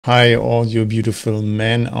Hi, all you beautiful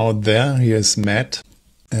men out there. Here's Matt,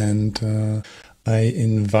 and I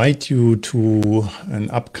invite you to an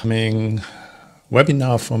upcoming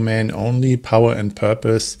webinar for men only, Power and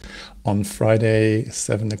Purpose, on Friday,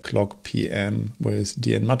 7 o'clock p.m. with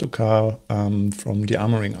Dearmouring from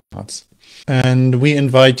Dearmouring Arts. And we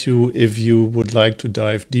invite you, if you would like to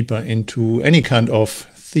dive deeper into any kind of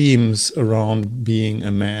themes around being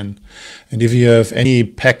a man. And if you have any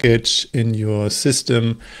package in your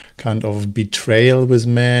system, kind of betrayal with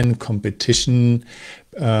men, competition,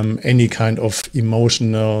 any kind of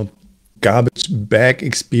emotional garbage bag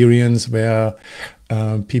experience where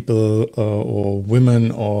people or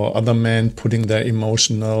women or other men putting their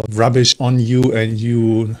emotional rubbish on you and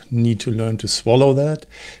you need to learn to swallow that.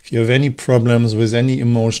 If you have any problems with any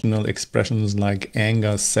emotional expressions like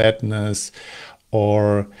anger, sadness,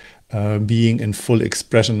 or being in full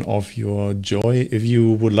expression of your joy, if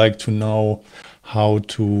you would like to know how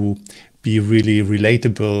to be really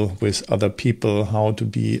relatable with other people, how to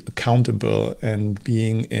be accountable and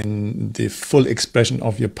being in the full expression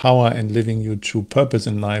of your power and living your true purpose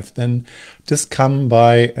in life, then just come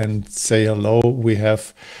by and say hello. We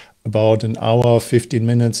have about an hour, 15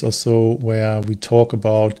 minutes or so where we talk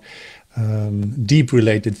about deep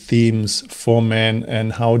related themes for men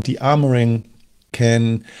and how Dearmouring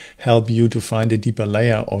can help you to find a deeper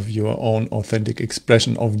layer of your own authentic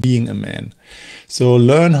expression of being a man. So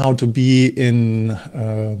learn how to be in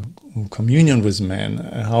communion with men,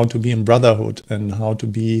 how to be in brotherhood, and how to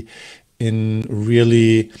be in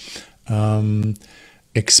really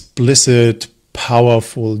explicit,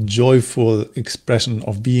 powerful, joyful expression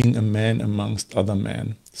of being a man amongst other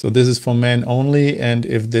men. So this is for men only, and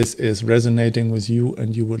if this is resonating with you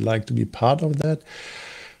and you would like to be part of that,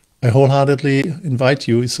 I wholeheartedly invite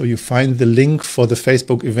you. So you find the link for the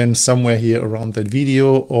Facebook event somewhere here around that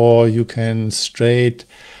video, or you can straight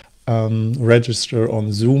register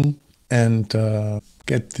on Zoom and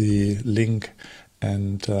get the link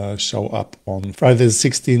and show up on Friday the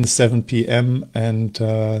 16th, 7 p.m. and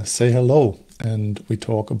say hello. And we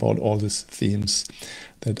talk about all these themes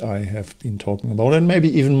that I have been talking about, and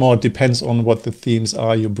maybe even more. It depends on what the themes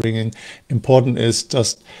are you're bringing. Important is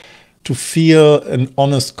just to feel an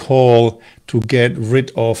honest call to get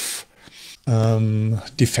rid of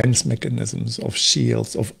defense mechanisms, of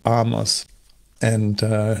shields, of armors, and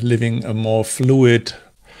living a more fluid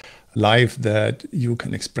life that you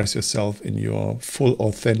can express yourself in your full,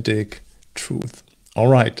 authentic truth. All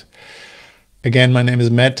right. Again, my name is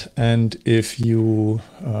Matt, and if you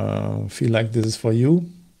feel like this is for you,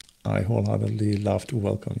 I wholeheartedly love to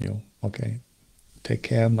welcome you. Okay. Take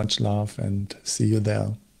care, much love, and see you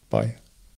there. Bye.